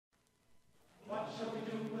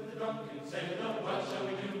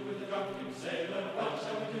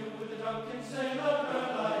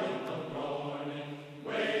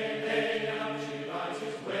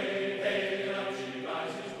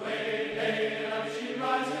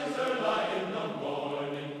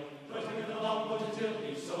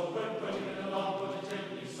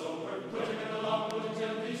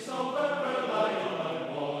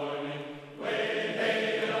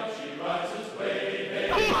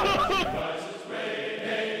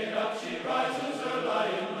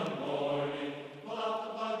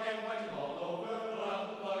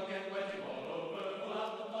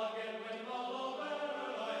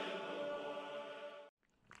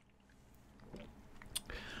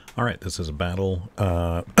Alright, this is a battle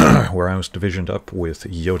where I was divisioned up with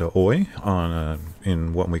Yoda Oi on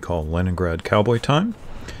in what we call Leningrad Cowboy time.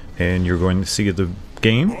 And you're going to see the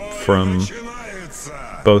game from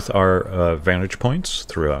both our vantage points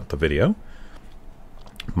throughout the video.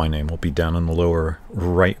 My name will be down in the lower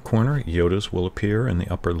right corner. Yoda's will appear in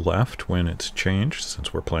the upper left when it's changed,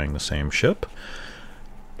 since we're playing the same ship.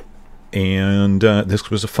 And this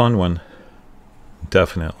was a fun one.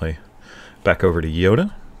 Definitely. Back over to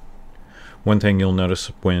Yoda. One thing you'll notice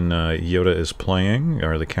when Yoda is playing,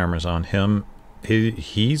 or the camera's on him,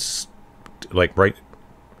 he's like right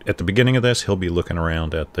at the beginning of this, he'll be looking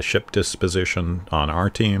around at the ship disposition on our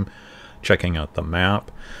team, checking out the map.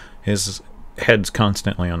 His head's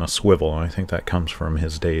constantly on a swivel, and I think that comes from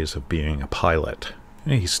his days of being a pilot.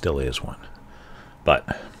 He still is one.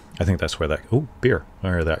 But I think that's where that, oh, beer,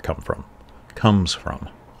 where that comes from.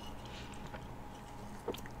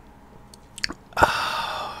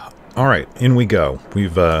 All right, in we go.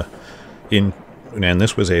 We've and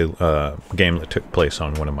this was a game that took place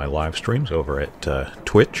on one of my live streams over at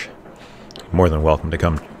Twitch. More than welcome to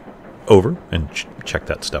come over and check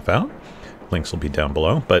that stuff out. Links will be down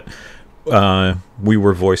below. But we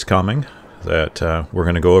were voice comming that we're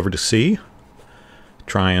going to go over to C,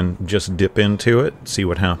 try and just dip into it, see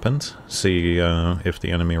what happens, see if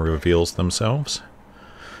the enemy reveals themselves.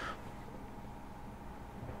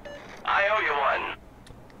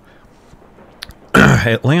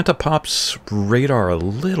 Atlanta pops radar a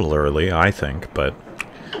little early, I think, but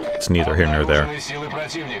it's neither here nor there.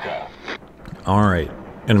 Alright,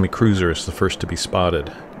 enemy cruiser is the first to be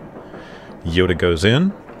spotted. Yoda goes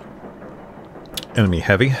in. Enemy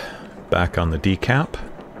heavy, back on the decap.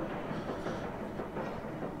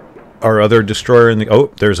 Our other destroyer in the... oh,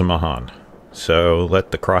 there's a Mahan. So let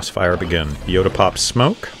the crossfire begin. Yoda pops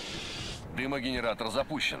smoke.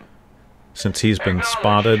 Since he's been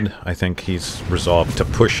spotted, I think he's resolved to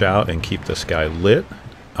push out and keep this guy lit.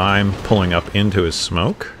 I'm pulling up into his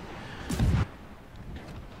smoke.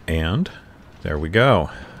 And there we go.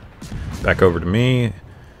 Back over to me.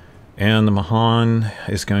 And the Mahan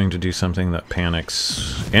is going to do something that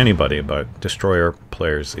panics anybody, but destroyer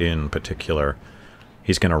players in particular.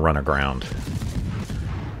 He's going to run aground.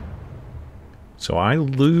 So I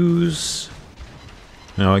lose...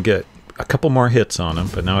 no, I get a couple more hits on him,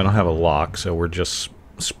 but now I don't have a lock, so we're just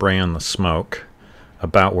spraying the smoke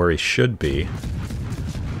about where he should be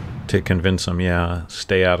to convince him, yeah,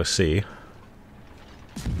 stay out of sea.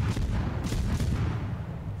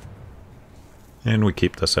 And we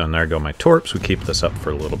keep this on. There go my torps. We keep this up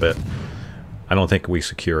for a little bit. I don't think we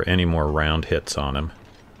secure any more round hits on him.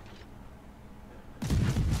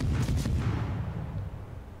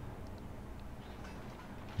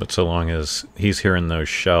 But so long as he's hearing those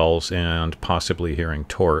shells and possibly hearing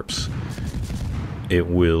torps, it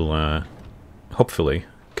will hopefully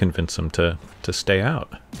convince him to stay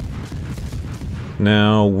out.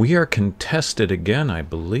 Now, we are contested again, I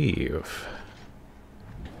believe.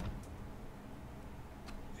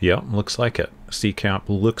 Yep, looks like it. C-cap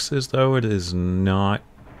looks as though it is not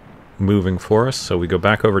moving for us, so we go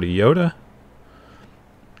back over to Yoda.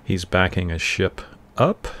 He's backing a ship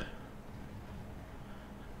up.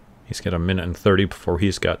 He's got a minute and 30 before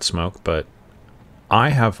he's got smoke, but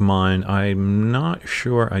I have mine. I'm not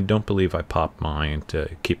sure. I don't believe I popped mine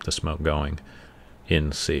to keep the smoke going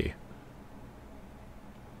in C.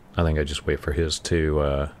 I think I just wait for his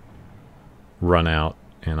to run out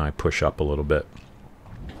and I push up a little bit.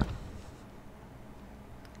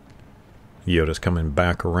 Yoda's coming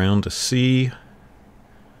back around to C.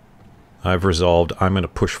 I've resolved I'm going to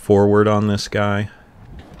push forward on this guy.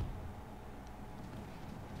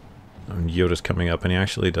 And Yoda's coming up, and he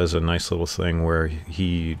actually does a nice little thing where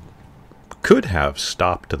he could have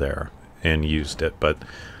stopped there and used it, but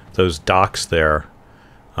those docks there,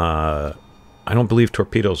 I don't believe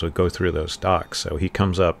torpedoes would go through those docks, so he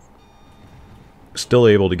comes up still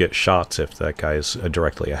able to get shots if that guy's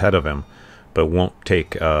directly ahead of him, but won't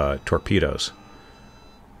take torpedoes.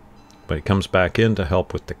 But he comes back in to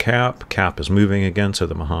help with the cap. Cap is moving again, so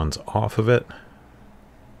the Mahan's off of it.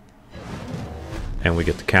 And we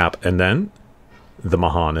get the cap, and then the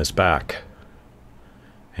Mahan is back.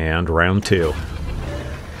 And round two.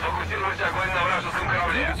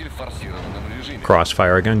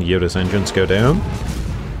 Crossfire again. Yoda's engines go down.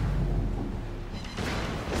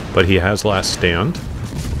 But he has last stand,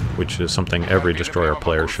 which is something every destroyer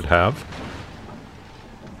player should have.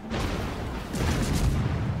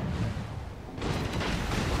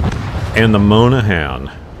 And the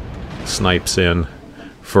Monahan snipes in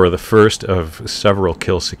for the first of several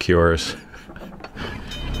kill secures.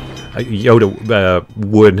 Yoda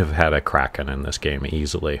would have had a Kraken in this game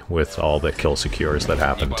easily with all the kill secures that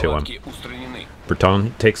happened to him.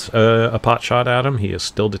 Breton takes a pot shot at him. He is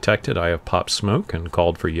still detected. I have popped smoke and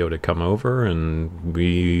called for Yoda to come over, and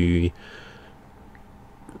we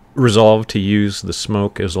resolved to use the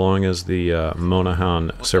smoke as long as the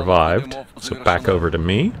Monahan survived. So back over to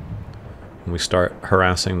me. And we start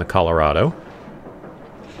harassing the Colorado.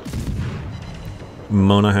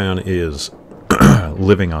 Monahan is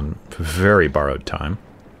living on very borrowed time.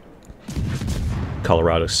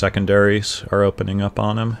 Colorado secondaries are opening up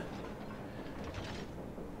on him.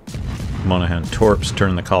 Monahan torps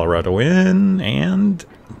turn the Colorado in, and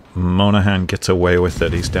Monahan gets away with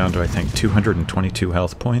it. He's down to, I think, 222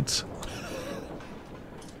 health points.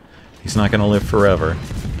 He's not going to live forever.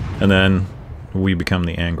 And then we become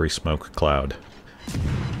the angry smoke cloud.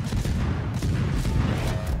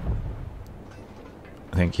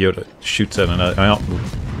 I think Yoda shoots at another...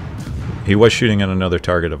 He was shooting at another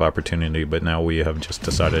target of opportunity, but now we have just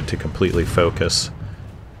decided to completely focus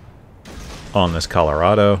on this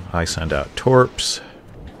Colorado. I send out torps.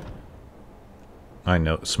 I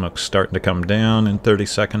know smoke's starting to come down in 30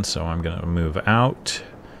 seconds, so I'm going to move out.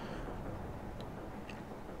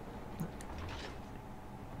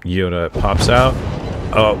 Yoda pops out.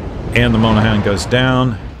 Oh, and the Monahan goes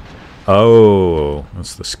down. Oh,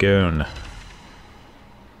 that's the Scoon.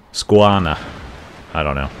 Squana. I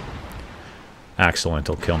don't know. Excellent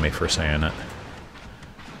will kill me for saying it.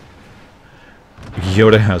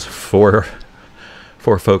 Yoda has four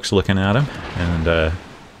folks looking at him and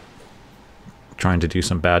trying to do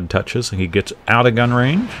some bad touches. He gets out of gun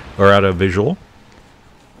range, or out of visual.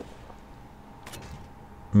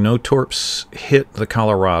 No torps hit the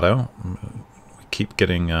Colorado. We keep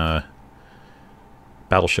getting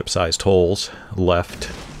battleship-sized holes left.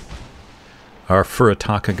 Our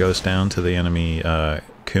Furitaka goes down to the enemy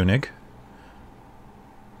Koenig.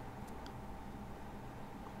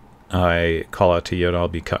 I call out to Yoda, I'll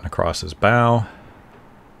be cutting across his bow.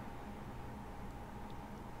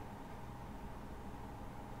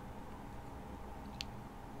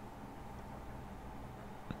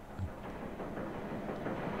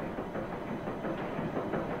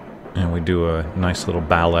 And we do a nice little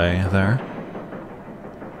ballet there.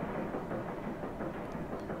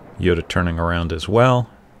 Yoda turning around as well.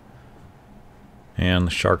 And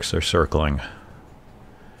the sharks are circling.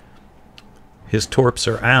 His torps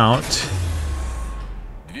are out.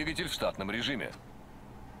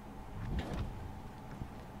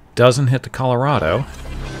 Doesn't hit the Colorado,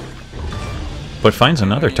 but finds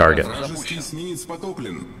another target.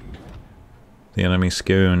 The enemy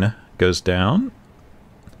Scoon goes down.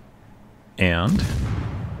 And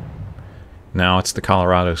now it's the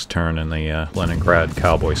Colorado's turn in the Leningrad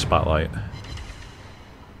Cowboy spotlight.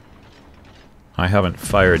 I haven't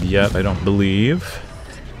fired yet, I don't believe.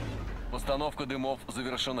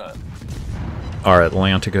 Our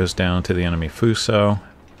Atlanta goes down to the enemy Fuso.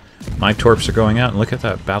 My torps are going out, and look at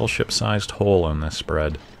that battleship-sized hole in this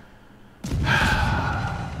spread.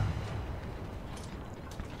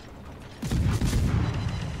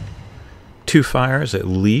 Two fires at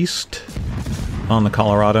least on the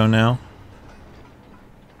Colorado now.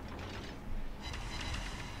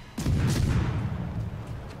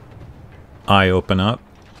 I open up.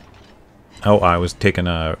 Oh, I was taking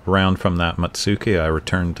a round from that Matsuki. I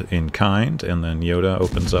returned in kind, and then Yoda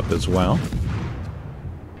opens up as well.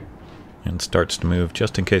 And starts to move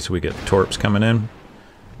just in case we get torps coming in.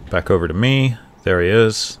 Back over to me. There he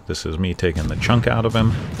is. This is me taking the chunk out of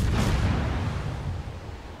him.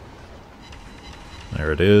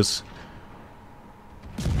 There it is.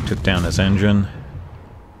 Took down his engine.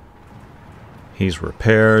 He's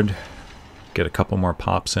repaired. Get a couple more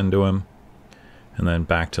pops into him. And then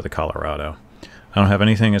back to the Colorado. I don't have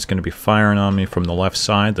anything that's going to be firing on me from the left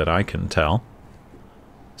side that I can tell.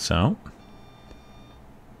 So,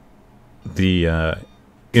 the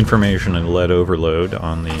information and lead overload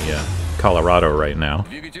on the Colorado right now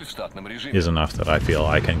is enough that I feel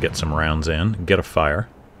I can get some rounds in, get a fire.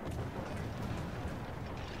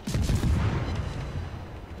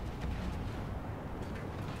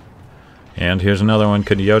 And here's another one.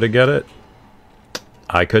 Could Yoda get it?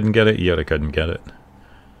 I couldn't get it. Yoda couldn't get it.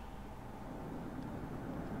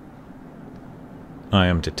 I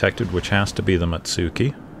am detected, which has to be the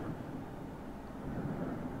Matsuki.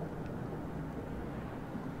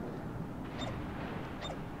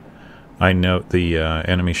 I note the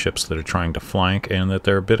enemy ships that are trying to flank, and that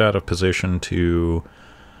they're a bit out of position to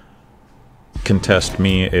contest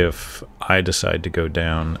me if I decide to go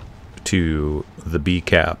down to the B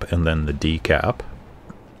cap and then the D cap.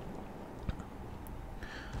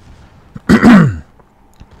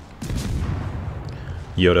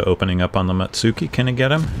 Yoda opening up on the Matsuki. Can he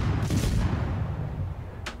get him?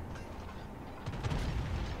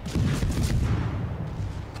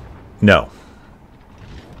 No.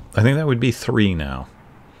 I think that would be 3 now.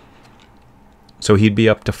 So he'd be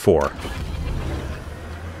up to 4.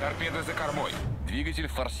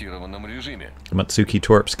 Matsuki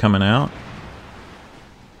Torp's coming out.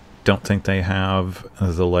 Don't think they have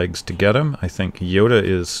the legs to get him. I think Yoda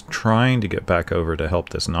is trying to get back over to help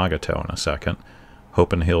this Nagato in a second.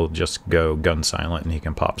 Hoping he'll just go gun silent and he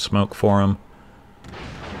can pop smoke for him.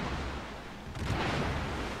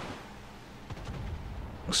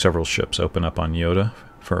 Several ships open up on Yoda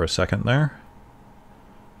for a second there.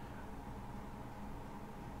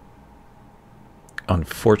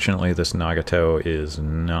 Unfortunately, this Nagato is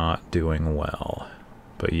not doing well.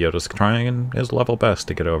 But Yoda's trying his level best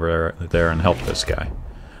to get over there and help this guy.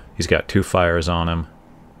 He's got 2 fires on him.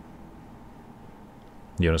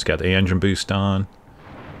 Yoda's got the engine boost on.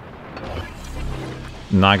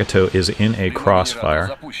 Nagato is in a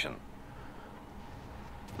crossfire.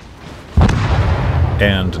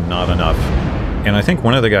 And not enough. And I think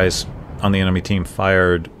one of the guys on the enemy team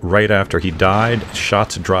fired right after he died.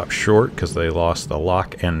 Shots dropped short because they lost the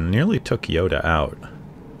lock and nearly took Yoda out.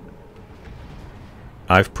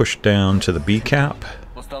 I've pushed down to the B cap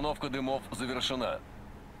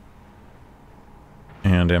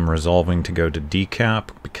and am resolving to go to D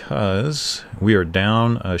cap because we are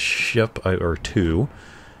down a ship or 2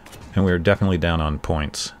 and we are definitely down on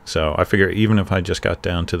points. So I figure even if I just got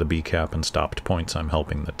down to the B cap and stopped points, I'm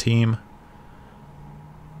helping the team.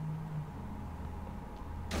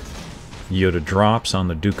 Yoda drops on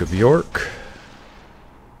the Duke of York.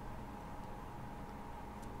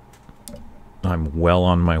 I'm well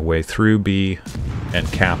on my way through B and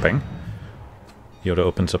capping. Yoda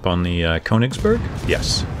opens up on the Königsberg.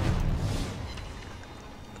 Yes.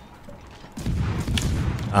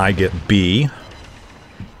 I get B.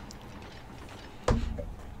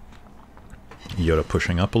 Yoda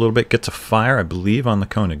pushing up a little bit. Gets a fire, I believe, on the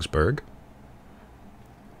Königsberg.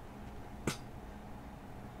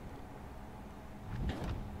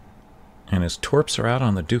 And his torps are out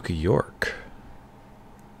on the Duke of York.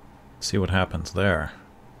 See what happens there.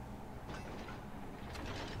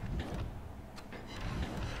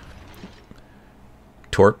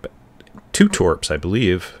 Torp, 2 torps, I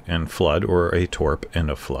believe, and flood, or a torp and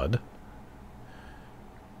a flood.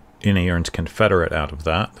 NA earns Confederate out of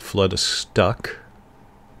that. The flood is stuck.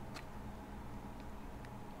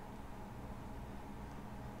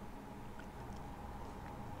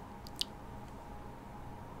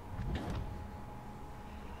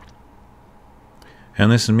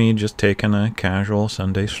 And this is me just taking a casual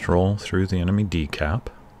Sunday stroll through the enemy D cap.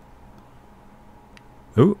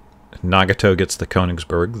 Ooh, Nagato gets the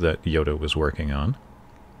Königsberg that Yoda was working on.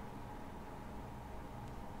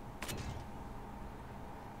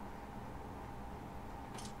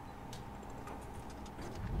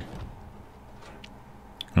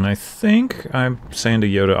 And I think I'm saying to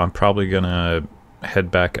Yoda I'm probably going to head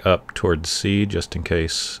back up towards C just in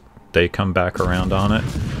case they come back around on it.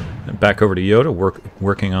 And back over to Yoda,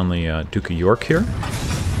 working on the Duke of York here.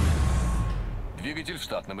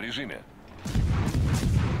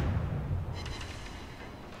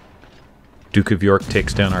 Duke of York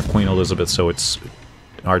takes down our Queen Elizabeth, so it's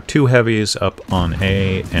our 2 heavies up on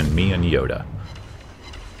A and me and Yoda.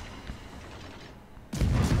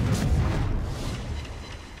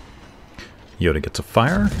 Yoda gets a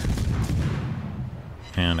fire.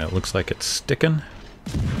 And it looks like it's sticking.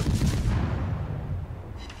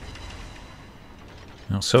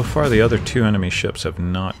 Now, so far the other 2 enemy ships have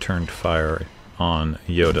not turned fire on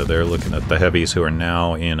Yoda. They're looking at the heavies who are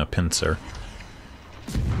now in a pincer.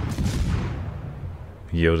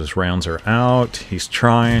 Yoda's rounds are out. He's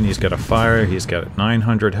trying. He's got a fire. He's got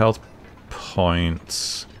 900 health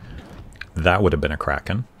points. That would have been a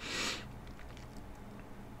Kraken.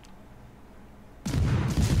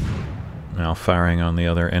 Now firing on the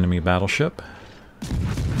other enemy battleship.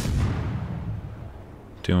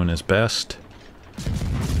 Doing his best.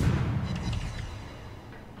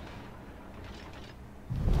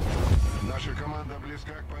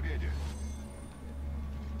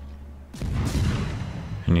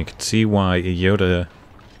 And you can see why Yoda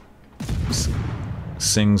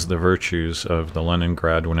sings the virtues of the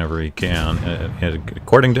Leningrad whenever he can.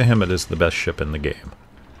 According to him, it is the best ship in the game.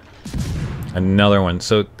 Another one.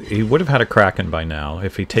 So he would have had a Kraken by now.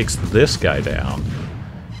 If he takes this guy down,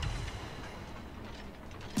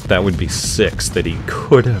 that would be 6 that he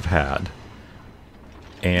could have had.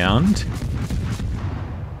 And...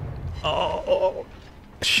 oh,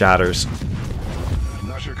 shatters.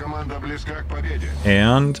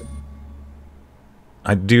 And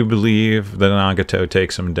I do believe that Nagato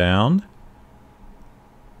takes him down.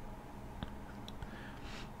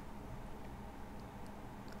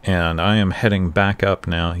 And I am heading back up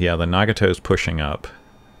now. Yeah, the Nagato's pushing up.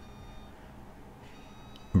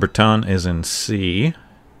 Breton is in C.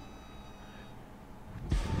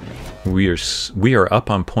 We are up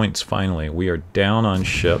on points finally. We are down on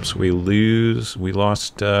ships. We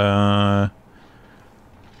lost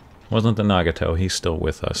wasn't the Nagato, he's still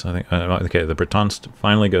with us. I think okay, the Breton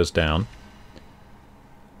finally goes down.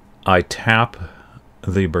 I tap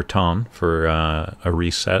the Breton for a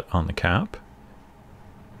reset on the cap.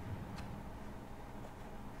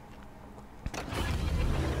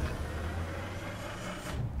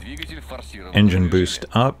 Engine boost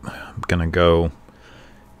up. I'm gonna go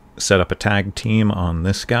set up a tag team on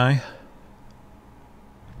this guy.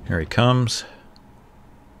 Here he comes.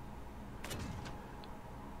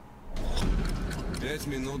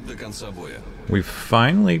 We've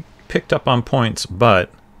finally picked up on points,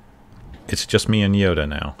 but it's just me and Yoda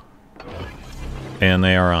now. And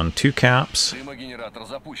they are on 2 caps.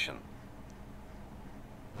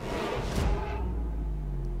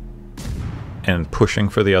 And pushing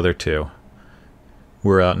for the other 2.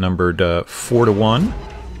 We're outnumbered 4-1.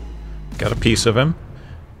 Got a piece of him.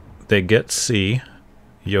 They get C.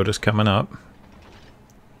 Yoda's coming up.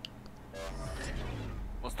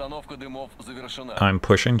 I'm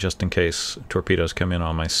pushing just in case torpedoes come in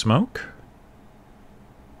on my smoke.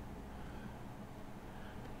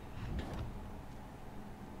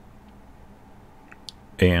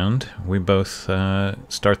 And we both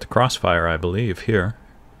start the crossfire, I believe, here.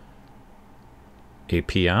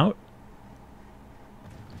 AP out.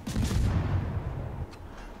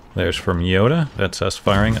 There's from Yoda. That's us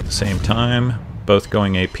firing at the same time. Both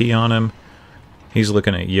going AP on him. He's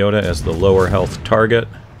looking at Yoda as the lower health target.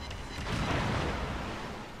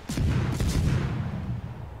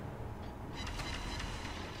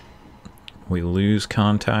 We lose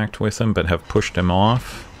contact with him, but have pushed him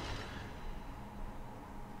off.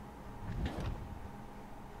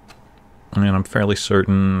 And I'm fairly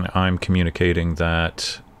certain I'm communicating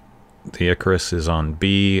that the Icarus is on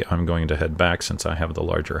B. I'm going to head back since I have the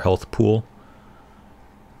larger health pool.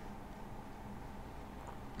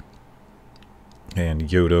 And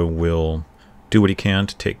Yoda will do what he can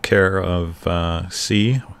to take care of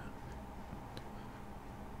C.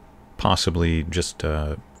 Possibly just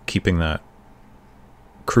keeping that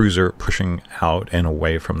cruiser pushing out and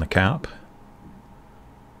away from the cap.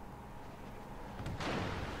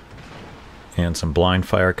 And some blind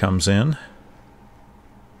fire comes in.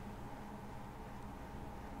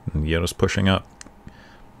 And Yoda's pushing up.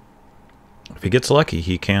 If he gets lucky,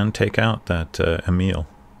 he can take out that Emil.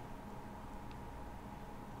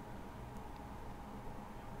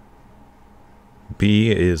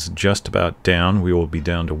 B is just about down. We will be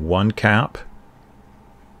down to 1 cap.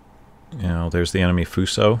 You know, there's the enemy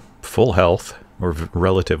Fuso. Full health, or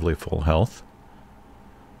relatively full health.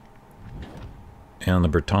 And the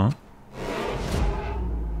Breton.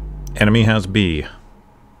 Enemy has B.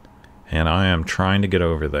 And I am trying to get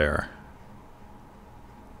over there.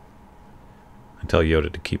 I tell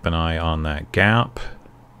Yoda to keep an eye on that gap.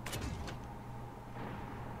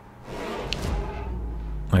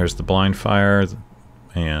 There's the blind fire.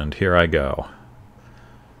 And here I go.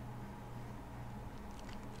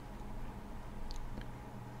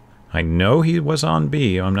 I know he was on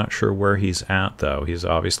B. I'm not sure where he's at, though. He's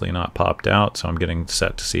obviously not popped out, so I'm getting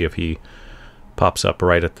set to see if he pops up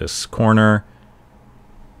right at this corner.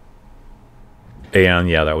 And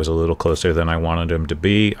yeah, that was a little closer than I wanted him to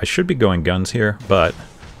be. I should be going guns here, but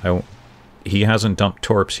he hasn't dumped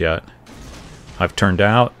torps yet. I've turned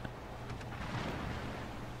out.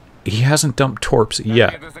 He hasn't dumped torps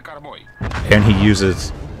yet. And he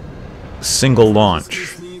uses single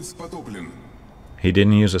launch. He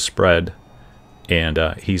didn't use a spread, and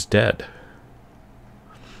he's dead.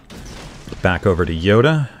 Back over to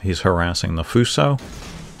Yoda. He's harassing the Fuso.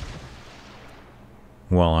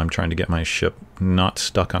 While I'm trying to get my ship not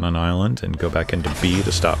stuck on an island and go back into B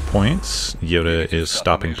to stop points. Yoda is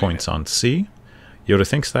stopping points on C. Yoda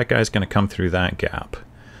thinks that guy's going to come through that gap.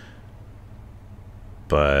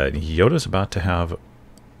 But Yoda's about to have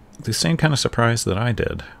the same kind of surprise that I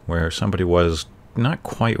did, where somebody was not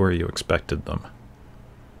quite where you expected them.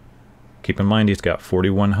 Keep in mind he's got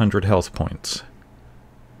 4,100 health points.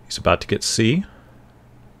 He's about to get C.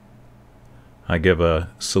 I give a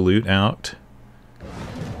salute out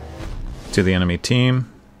to the enemy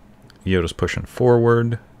team. Yoda's pushing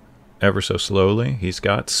forward ever so slowly. He's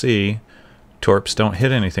got C. Torps don't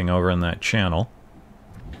hit anything over in that channel.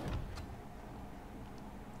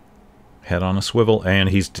 Head on a swivel, and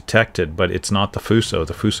he's detected, but it's not the Fuso.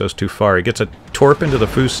 The Fuso's too far. He gets a torp into the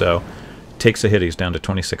Fuso, takes a hit. He's down to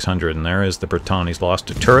 2,600, and there is the Breton. He's lost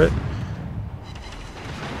a turret.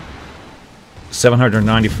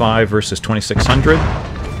 795 versus 2,600.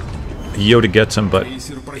 Yoda gets him, but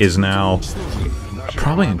is now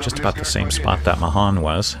probably in just about the same spot that Mahan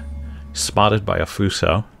was. Spotted by a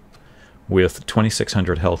Fuso with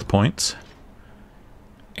 2,600 health points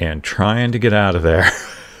and trying to get out of there.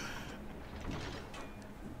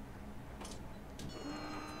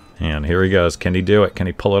 And here he goes. Can he do it? Can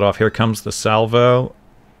he pull it off? Here comes the salvo.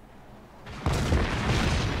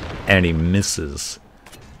 And he misses.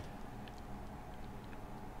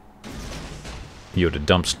 Yoda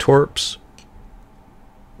dumps torps.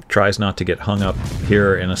 Tries not to get hung up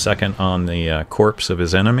here in a second on the corpse of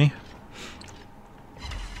his enemy.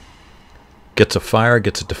 Gets a fire,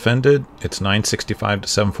 gets it defended. It's 965 to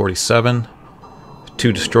 747.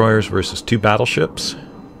 2 destroyers versus 2 battleships.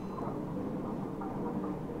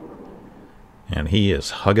 And he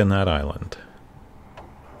is hugging that island.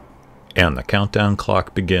 And the countdown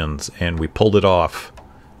clock begins, and we pulled it off.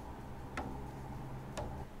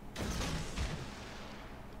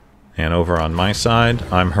 And over on my side,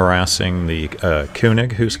 I'm harassing the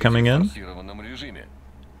Koenig who's coming in.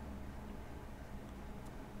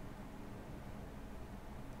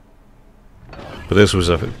 But this was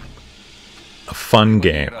a fun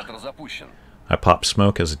game. I pop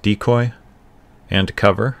smoke as a decoy and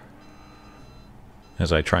cover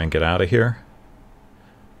as I try and get out of here.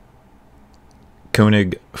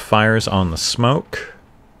 Koenig fires on the smoke.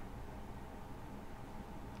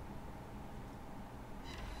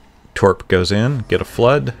 Torp goes in, get a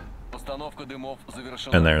flood,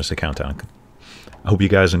 and there's the countdown. I hope you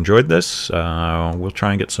guys enjoyed this. We'll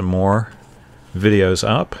try and get some more videos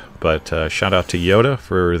up, but shout out to Yoda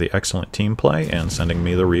for the excellent team play and sending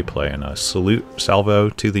me the replay, and a salute salvo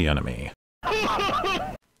to the enemy.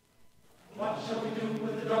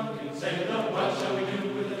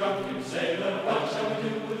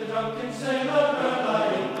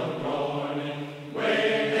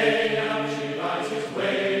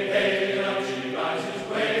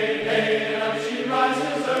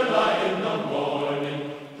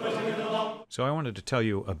 So I wanted to tell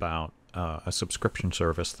you about a subscription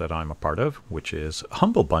service that I'm a part of, which is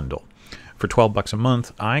Humble Bundle. For $12 a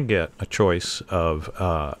month, I get a choice of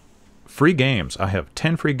free games. I have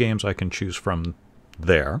 10 free games I can choose from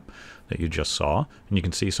there that you just saw. And you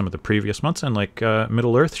can see some of the previous months, and like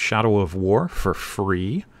Middle-earth Shadow of War for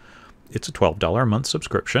free. It's a $12 a month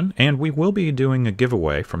subscription, and we will be doing a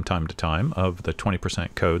giveaway from time to time of the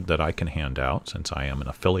 20% code that I can hand out since I am an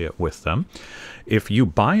affiliate with them. If you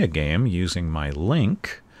buy a game using my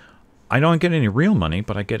link, I don't get any real money,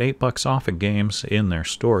 but I get $8 off of games in their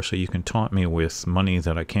store, so you can taunt me with money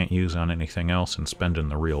that I can't use on anything else and spend in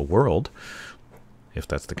the real world, if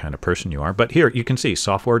that's the kind of person you are. But here, you can see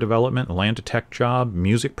software development, land a tech job,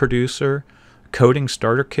 music producer, coding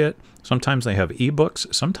starter kit. Sometimes they have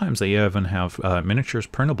ebooks. Sometimes they even have miniatures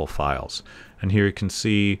printable files. And here you can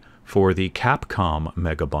see for the Capcom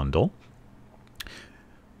Mega Bundle,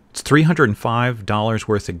 it's $305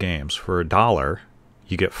 worth of games. For $1,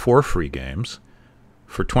 you get 4 free games.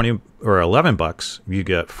 For 20 or $11, you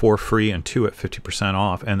get 4 free and 2 at 50%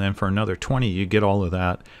 off. And then for another 20, you get all of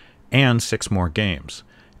that and 6 more games.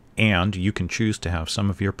 And you can choose to have some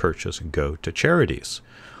of your purchase go to charities.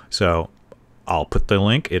 So I'll put the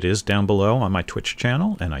link. It is down below on my Twitch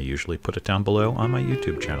channel, and I usually put it down below on my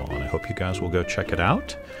YouTube channel. And I hope you guys will go check it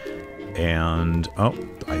out. And, oh,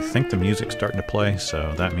 I think the music's starting to play,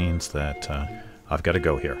 so that means that I've got to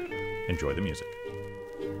go here. Enjoy the music.